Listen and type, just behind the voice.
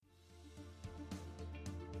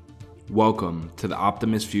Welcome to the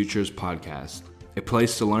Optimus Futures Podcast, a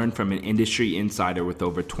place to learn from an industry insider with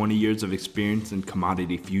over 20 years of experience in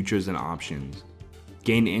commodity futures and options.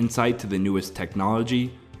 Gain insight to the newest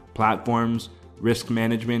technology, platforms, risk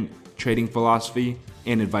management, trading philosophy,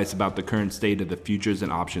 and advice about the current state of the futures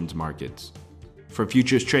and options markets. For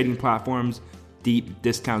futures trading platforms, deep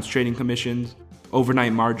discounts trading commissions,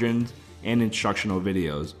 overnight margins, and instructional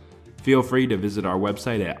videos, feel free to visit our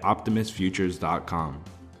website at optimusfutures.com.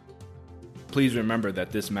 Please remember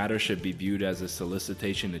that this matter should be viewed as a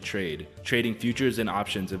solicitation to trade. Trading futures and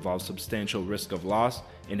options involves substantial risk of loss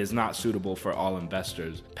and is not suitable for all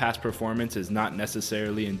investors. Past performance is not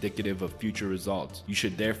necessarily indicative of future results. You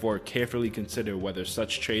should therefore carefully consider whether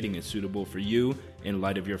such trading is suitable for you in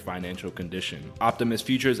light of your financial condition. Optimus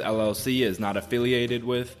Futures LLC is not affiliated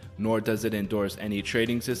with, nor does it endorse any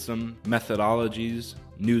trading system, methodologies,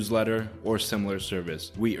 newsletter, or similar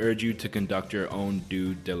service. We urge you to conduct your own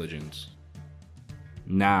due diligence.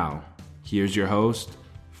 Now, here's your host,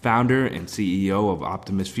 founder and CEO of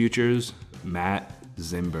Optimus Futures, Matt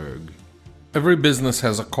Zimberg. Every business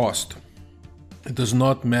has a cost. It does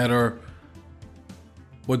not matter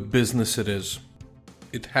what business it is.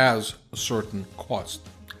 It has a certain cost.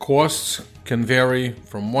 Costs can vary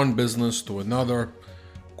from one business to another.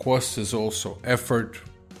 Cost is also effort.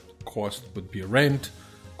 Cost could be rent.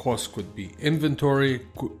 Cost could be inventory.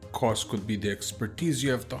 Cost could be the expertise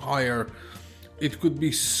you have to hire. It could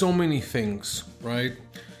be so many things, right?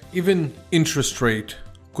 Even interest rate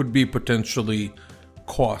could be potentially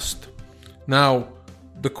cost. Now,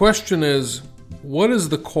 the question is, what is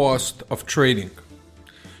the cost of trading?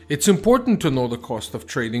 It's important to know the cost of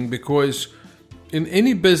trading because in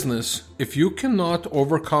any business, if you cannot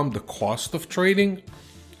overcome the cost of trading,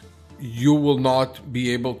 you will not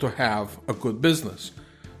be able to have a good business.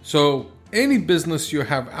 So any business you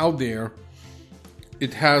have out there,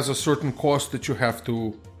 it has a certain cost that you have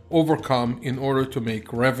to overcome in order to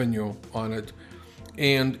make revenue on it.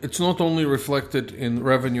 And it's not only reflected in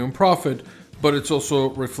revenue and profit, but it's also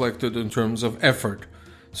reflected in terms of effort.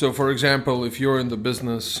 So for example, if you're in the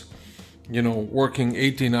business, working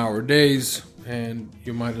 18-hour days, and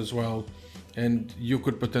you might as well, and you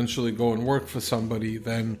could potentially go and work for somebody,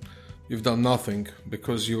 then you've done nothing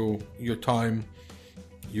because your time,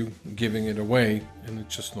 you giving it away, and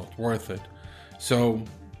it's just not worth it. So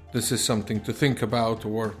this is something to think about,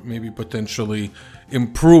 or maybe potentially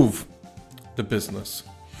improve the business.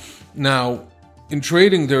 Now, in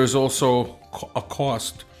trading, there is also a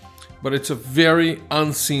cost, but it's a very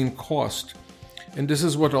unseen cost. And this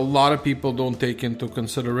is what a lot of people don't take into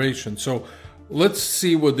consideration. So let's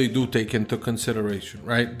see what they do take into consideration,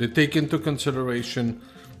 right? They take into consideration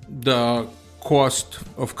the cost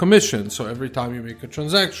of commission. So every time you make a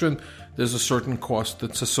transaction, there's a certain cost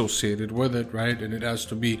that's associated with it, right? And it has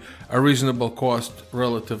to be a reasonable cost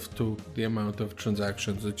relative to the amount of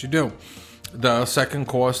transactions that you do. The second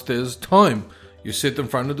cost is time. You sit in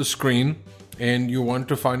front of the screen and you want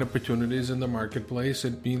to find opportunities in the marketplace.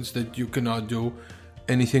 It means that you cannot do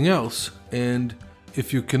anything else. And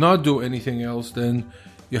if you cannot do anything else, then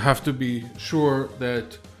you have to be sure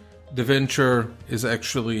that the venture is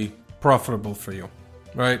actually profitable for you,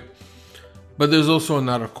 right? But there's also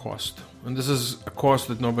another cost, and this is a cost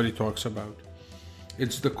that nobody talks about.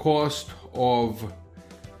 It's the cost of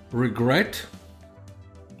regret,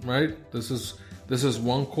 right? This is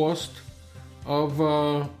one cost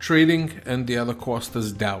of trading, and the other cost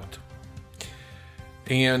is doubt.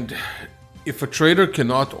 And if a trader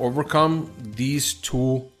cannot overcome these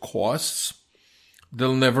two costs,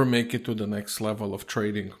 they'll never make it to the next level of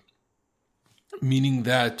trading. Meaning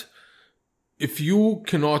that if you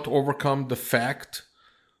cannot overcome the fact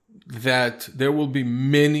that there will be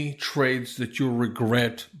many trades that you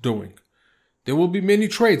regret doing, there will be many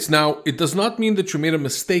trades. Now, it does not mean that you made a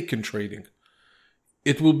mistake in trading.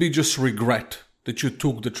 It will be just regret that you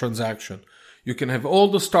took the transaction. You can have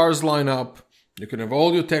all the stars line up. You can have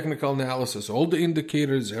all your technical analysis, all the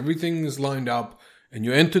indicators, everything is lined up, and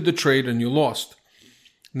you entered the trade and you lost.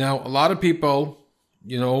 Now, a lot of people,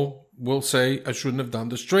 will say, I shouldn't have done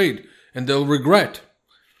this trade. And they'll regret.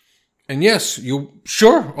 And yes,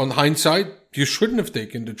 on hindsight, you shouldn't have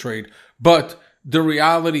taken the trade. But the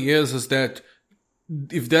reality is that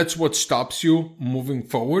if that's what stops you moving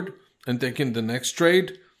forward and taking the next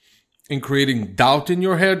trade and creating doubt in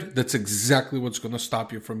your head, that's exactly what's going to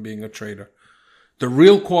stop you from being a trader. The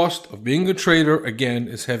real cost of being a trader, again,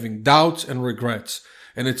 is having doubts and regrets.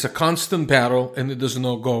 And it's a constant battle, and it does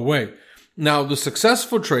not go away. Now, the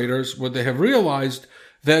successful traders, what they have realized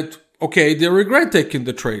that okay, they regret taking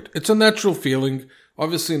the trade. It's a natural feeling.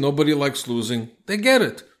 Obviously, nobody likes losing. They get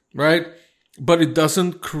it, right? but it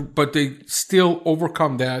doesn't. But they still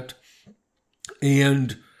overcome that,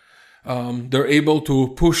 and they're able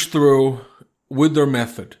to push through with their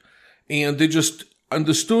method. And they just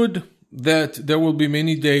understood that there will be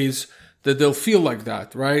many days that they'll feel like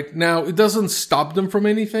that, right? Now, it doesn't stop them from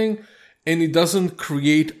anything, and it doesn't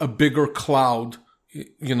create a bigger cloud,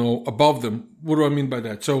 above them. What do I mean by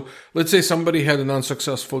that? So let's say somebody had an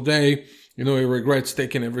unsuccessful day. He regrets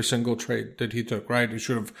taking every single trade that he took, right? He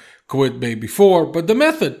should have quit way before. But the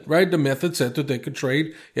method, right? The method said to take a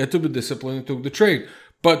trade. He had to be disciplined and took the trade.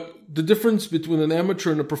 But the difference between an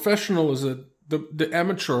amateur and a professional is that the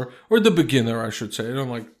amateur, or the beginner, I should say. I don't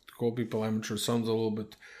like to call people amateurs. Sounds a little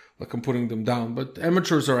bit like I'm putting them down. But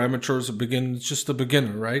amateurs are amateurs. It's just a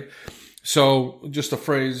beginner, right? So just a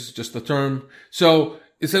phrase, just a term. So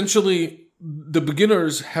essentially, the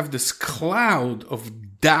beginners have this cloud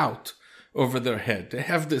of doubt over their head. They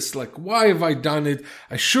have this like, why have I done it?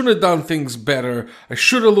 I should have done things better. I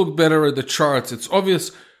should have looked better at the charts. It's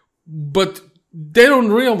obvious, but they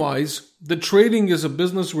don't realize that trading is a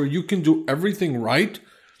business where you can do everything right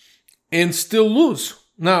and still lose.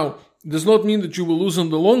 Now, it does not mean that you will lose in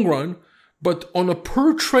the long run, but on a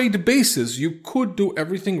per trade basis, you could do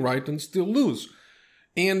everything right and still lose.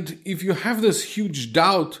 And if you have this huge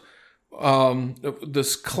doubt,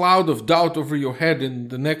 this cloud of doubt over your head in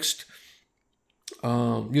the next,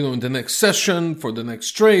 in the next session for the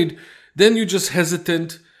next trade, then you're just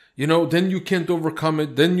hesitant. Then you can't overcome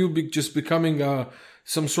it. Then you just becoming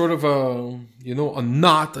some sort of a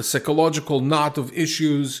knot, a psychological knot of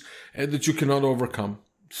issues that you cannot overcome.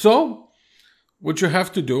 So what you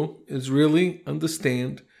have to do is really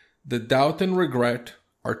understand that doubt and regret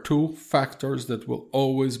are two factors that will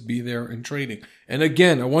always be there in trading. And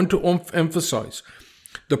again, I want to emphasize,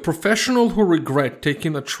 the professional who regret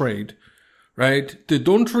taking a trade, right, they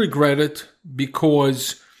don't regret it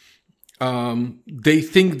because they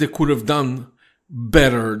think they could have done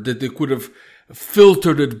better, that they could have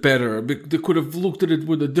filtered it better, they could have looked at it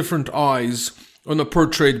with a different eyes on a per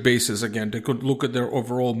trade basis. Again, they could look at their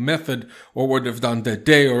overall method or what they've done that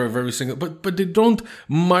day or every single, but they don't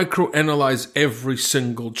microanalyze every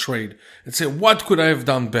single trade and say, what could I have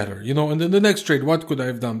done better? And then the next trade, what could I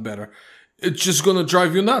have done better? It's just going to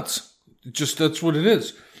drive you nuts. That's what it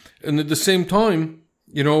is. And at the same time,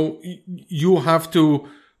 you have to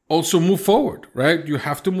also move forward, right? You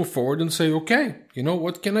have to move forward and say, okay,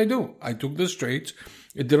 what can I do? I took this trade.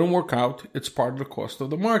 It didn't work out. It's part of the cost of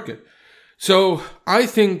the market. So I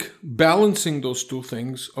think balancing those two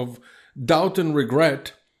things of doubt and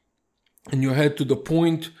regret, and you head to the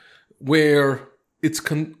point where it's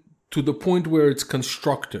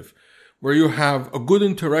constructive, where you have a good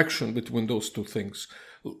interaction between those two things.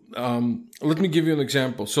 Let me give you an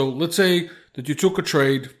example. So let's say that you took a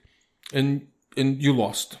trade and you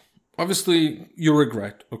lost. Obviously, you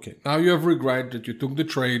regret. Okay, now you have regret that you took the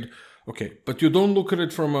trade. Okay, but you don't look at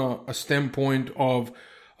it from a standpoint of,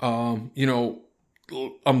 I'm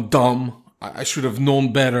dumb. I should have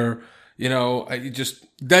known better.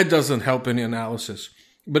 That doesn't help any analysis.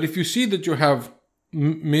 But if you see that you have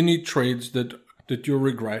many trades that you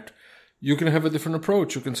regret, you can have a different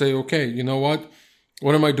approach. You can say, okay, you know what?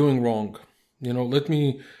 What am I doing wrong? Let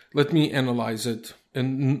me analyze it,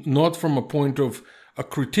 and not from a point of a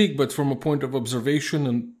critique, but from a point of observation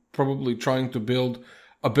and probably trying to build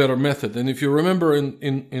a better method. And if you remember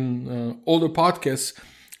in older podcasts,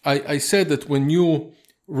 I said that when you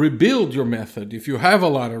rebuild your method, if you have a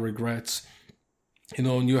lot of regrets,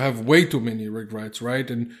 and you have way too many regrets, right?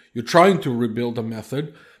 And you're trying to rebuild a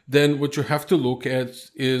method, then what you have to look at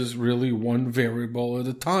is really one variable at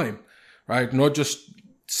a time, right? Not just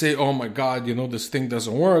say, oh my God, this thing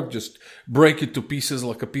doesn't work. Just break it to pieces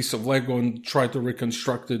like a piece of Lego and try to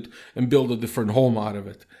reconstruct it and build a different home out of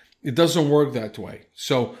it. It doesn't work that way.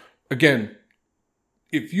 So again,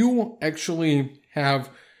 if you actually have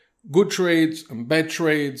good trades and bad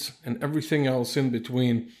trades and everything else in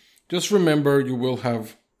between, just remember you will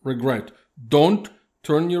have regret. Don't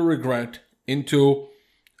turn your regret into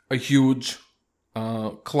a huge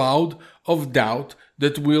cloud of doubt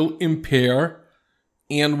that will impair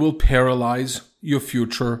and will paralyze your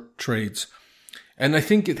future trades. And I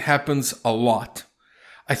think it happens a lot.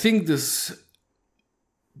 I think I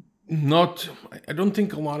don't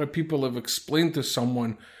think a lot of people have explained to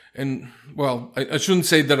someone, and well, I shouldn't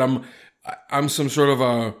say that I'm some sort of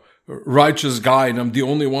a righteous guy and I'm the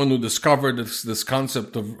only one who discovered this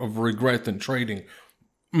concept of regret in trading.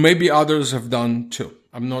 Maybe others have done too.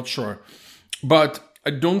 I'm not sure. But I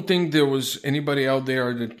don't think there was anybody out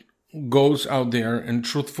there that goes out there and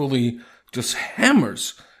truthfully just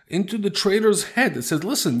hammers into the trader's head. It says,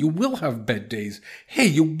 listen, you will have bad days. Hey,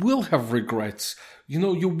 you will have regrets.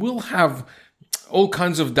 You will have all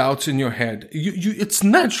kinds of doubts in your head. It's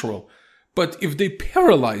natural. But if they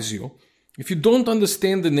paralyze you, if you don't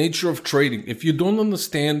understand the nature of trading, if you don't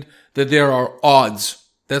understand that there are odds,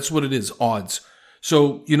 that's what it is, odds.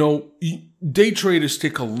 So, day traders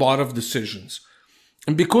take a lot of decisions.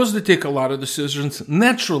 And because they take a lot of decisions,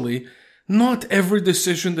 naturally, not every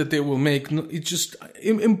decision that they will make, it's just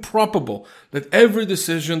improbable that every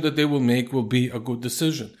decision that they will make will be a good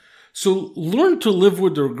decision. So learn to live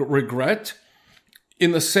with the regret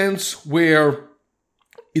in a sense where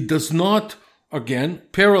it does not, again,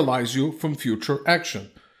 paralyze you from future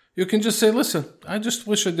action. You can just say, listen, I just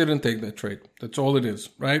wish I didn't take that trade. That's all it is,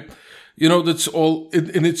 right? That's all,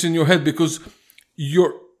 and it's in your head because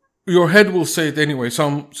your head will say it anyway.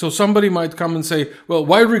 So somebody might come and say, well,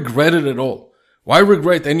 why regret it at all? Why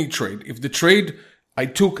regret any trade? If the trade, I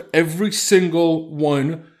took every single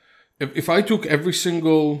one, if I took every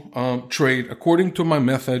single trade according to my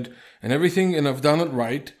method and everything, and I've done it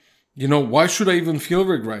right, why should I even feel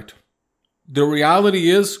regret? The reality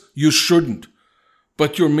is you shouldn't,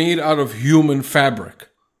 but you're made out of human fabric.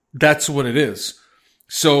 That's what it is.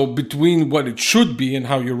 So between what it should be and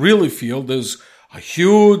how you really feel, there's a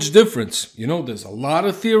huge difference. There's a lot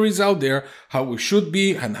of theories out there, how we should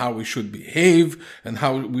be and how we should behave and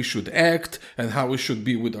how we should act and how we should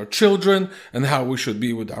be with our children and how we should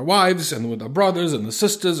be with our wives and with our brothers and our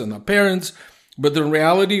sisters and our parents. But in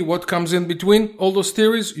reality, what comes in between all those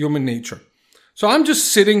theories? Human nature. So I'm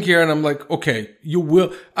just sitting here and I'm like, okay,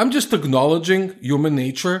 I'm just acknowledging human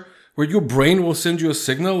nature where your brain will send you a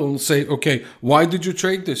signal and say, okay, why did you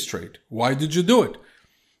trade this trade? Why did you do it?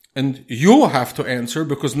 And you will have to answer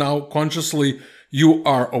because now consciously you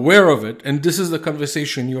are aware of it. And this is the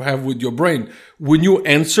conversation you have with your brain. When you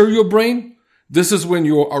answer your brain, this is when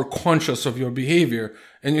you are conscious of your behavior.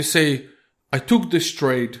 And you say, I took this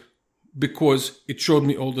trade because it showed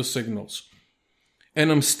me all the signals. And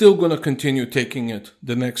I'm still going to continue taking it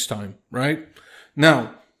the next time, right?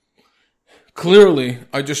 Now, clearly,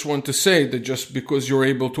 I just want to say that just because you're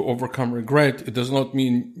able to overcome regret, it does not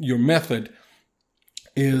mean your method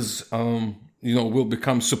is, will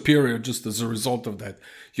become superior just as a result of that.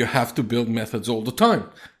 You have to build methods all the time,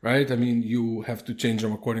 right? I mean, you have to change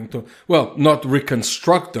them according to, not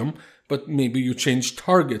reconstruct them, but maybe you change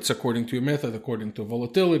targets according to your method, according to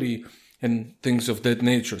volatility and things of that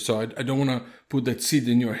nature. So I don't want to put that seed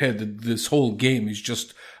in your head that this whole game is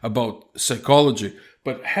just about psychology,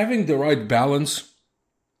 but having the right balance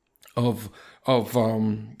of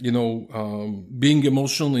being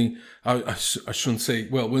emotionally, I shouldn't say,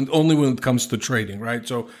 only when it comes to trading, right?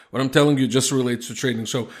 So what I'm telling you just relates to trading.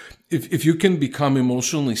 So if you can become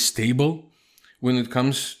emotionally stable when it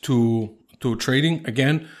comes to trading,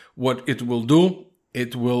 again, what it will do,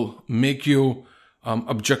 it will make you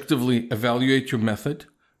objectively evaluate your method,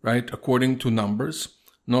 right? According to numbers,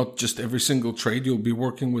 not just every single trade. You'll be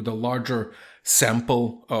working with a larger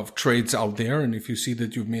sample of trades out there. And if you see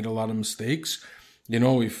that you've made a lot of mistakes,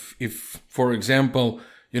 if for example,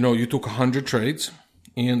 you took 100 trades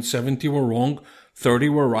and 70 were wrong, 30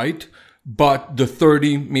 were right, but the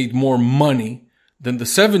 30 made more money than the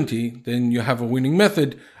 70, then you have a winning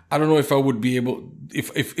method. I don't know if I would be able,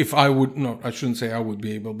 if I would, no, I shouldn't say I would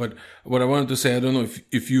be able, but what I wanted to say, I don't know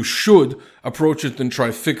if you should approach it and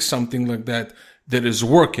try fix something like that is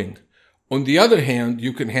working. On the other hand,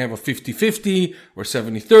 you can have a 50-50 or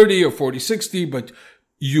 70-30 or 40-60, but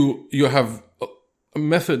you have a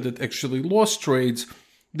method that actually lost trades.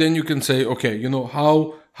 Then you can say, okay,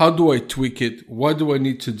 how do I tweak it? What do I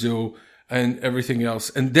need to do? And everything else.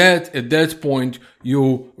 And that, at that point,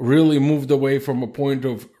 you really moved away from a point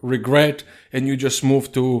of regret and you just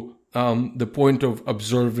moved to the point of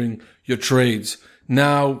observing your trades.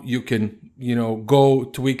 Now you can, go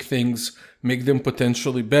tweak things, make them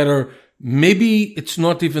potentially better. Maybe it's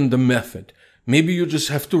not even the method. Maybe you just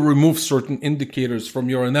have to remove certain indicators from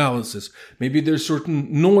your analysis. Maybe there's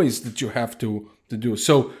certain noise that you have to do.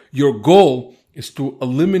 So your goal is to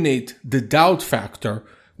eliminate the doubt factor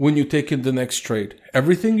when you take in the next trade.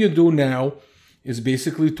 Everything you do now is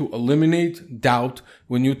basically to eliminate doubt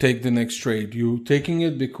when you take the next trade. You're taking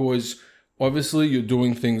it because obviously you're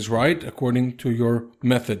doing things right according to your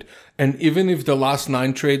method. And even if the last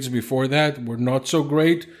 9 trades before that were not so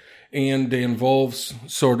great and they involve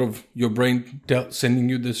sort of your brain sending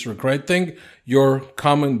you this regret thing, your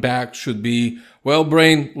comment back should be, well,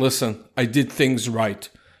 brain, listen, I did things right,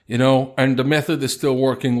 and the method is still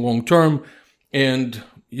working long term. And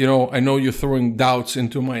I know you're throwing doubts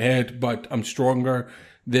into my head, but I'm stronger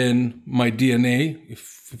than my DNA,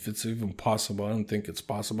 if it's even possible. I don't think it's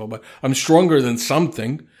possible, but I'm stronger than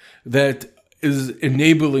something that is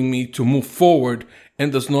enabling me to move forward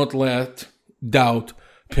and does not let doubt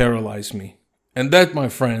paralyze me. And that, my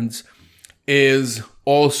friends, is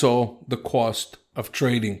also the cost of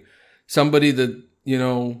trading. Somebody that,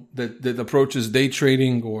 that approaches day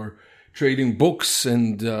trading or trading books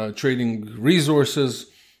and trading resources,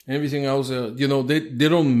 everything else, they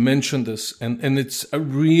don't mention this. And it's a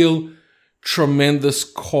real tremendous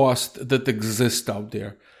cost that exists out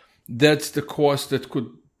there. That's the cost that could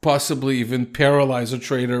possibly even paralyze a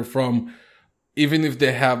trader from, even if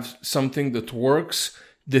they have something that works,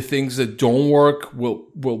 the things that don't work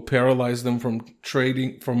will paralyze them from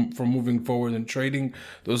trading, from moving forward and trading.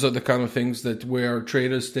 Those are the kind of things that where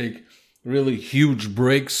traders take really huge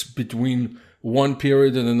breaks between one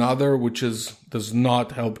period and another, which does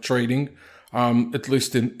not help trading. At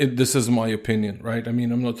least this is my opinion, right? I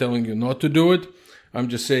mean, I'm not telling you not to do it. I'm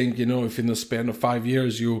just saying, if in the span of 5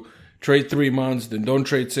 years you trade 3 months, then don't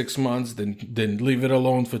trade 6 months, then leave it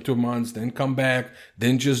alone for 2 months, then come back,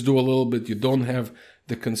 then just do a little bit. You don't have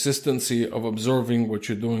the consistency of observing what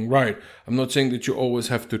you're doing right. I'm not saying that you always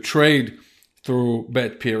have to trade through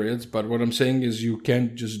bad periods, but what I'm saying is you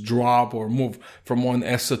can't just drop or move from one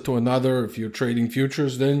asset to another. If you're trading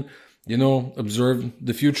futures, then, observe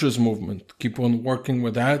the futures movement. Keep on working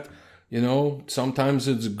with that. Sometimes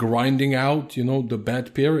it's grinding out, the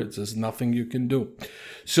bad periods. There's nothing you can do.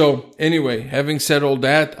 So anyway, having said all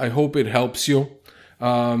that, I hope it helps you.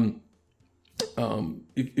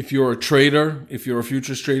 If you're a trader, if you're a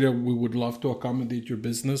futures trader, we would love to accommodate your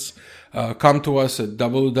business. Come to us at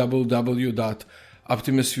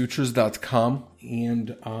www.optimusfutures.com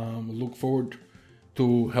and look forward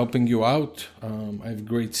to helping you out. I have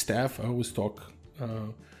great staff. I always talk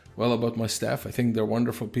well about my staff. I think they're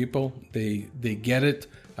wonderful people. They get it.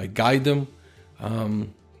 I guide them.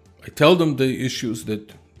 I tell them the issues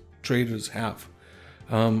that traders have.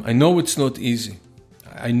 I know it's not easy.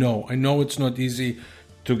 I know it's not easy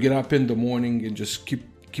to get up in the morning and just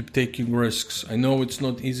keep taking risks. I know it's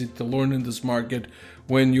not easy to learn in this market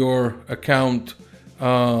when your account,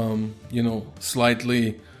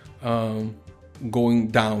 slightly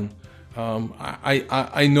going down.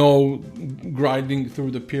 I know grinding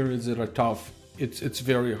through the periods that are tough. It's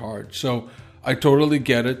very hard. So I totally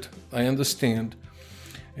get it. I understand.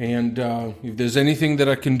 And if there's anything that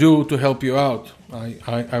I can do to help you out,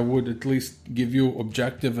 I would at least give you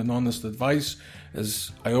objective and honest advice.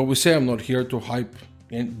 As I always say, I'm not here to hype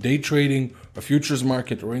day trading or futures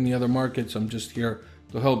market or any other markets. I'm just here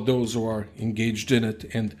to help those who are engaged in it.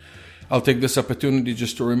 And I'll take this opportunity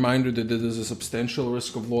just to remind you that there is a substantial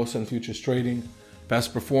risk of loss in futures trading.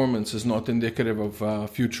 Past performance is not indicative of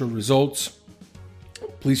future results.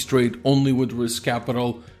 Please trade only with risk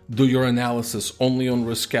capital. Do your analysis only on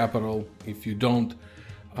risk capital. If you don't,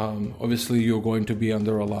 obviously you're going to be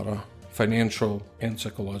under a lot of financial and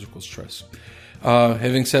psychological stress.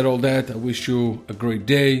 Having said all that, I wish you a great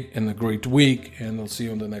day and a great week, and I'll see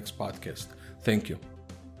you on the next podcast. Thank you.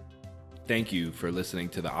 Thank you for listening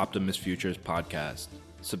to the Optimus Futures podcast.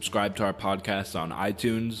 Subscribe to our podcast on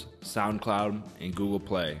iTunes, SoundCloud, and Google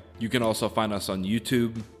Play. You can also find us on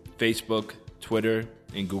YouTube, Facebook, Twitter,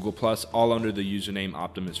 and Google+, all under the username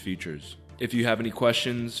Optimus Futures. If you have any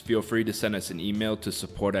questions, feel free to send us an email to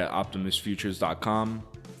support@optimusfutures.com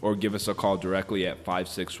or give us a call directly at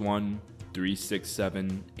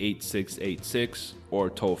 561-367-8686 or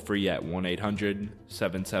toll free at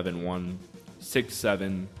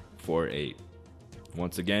 1-800-771-6748.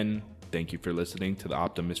 Once again, thank you for listening to the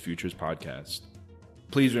Optimus Futures podcast.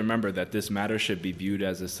 Please remember that this matter should be viewed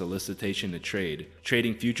as a solicitation to trade.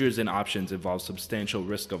 Trading futures and options involves substantial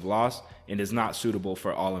risk of loss and is not suitable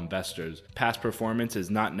for all investors. Past performance is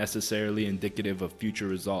not necessarily indicative of future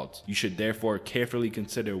results. You should therefore carefully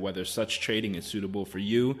consider whether such trading is suitable for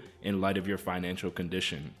you in light of your financial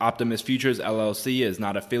condition. Optimus Futures LLC is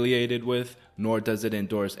not affiliated with, nor does it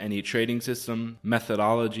endorse any trading system,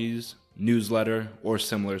 methodologies, newsletter, or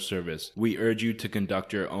similar service. We urge you to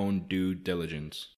conduct your own due diligence.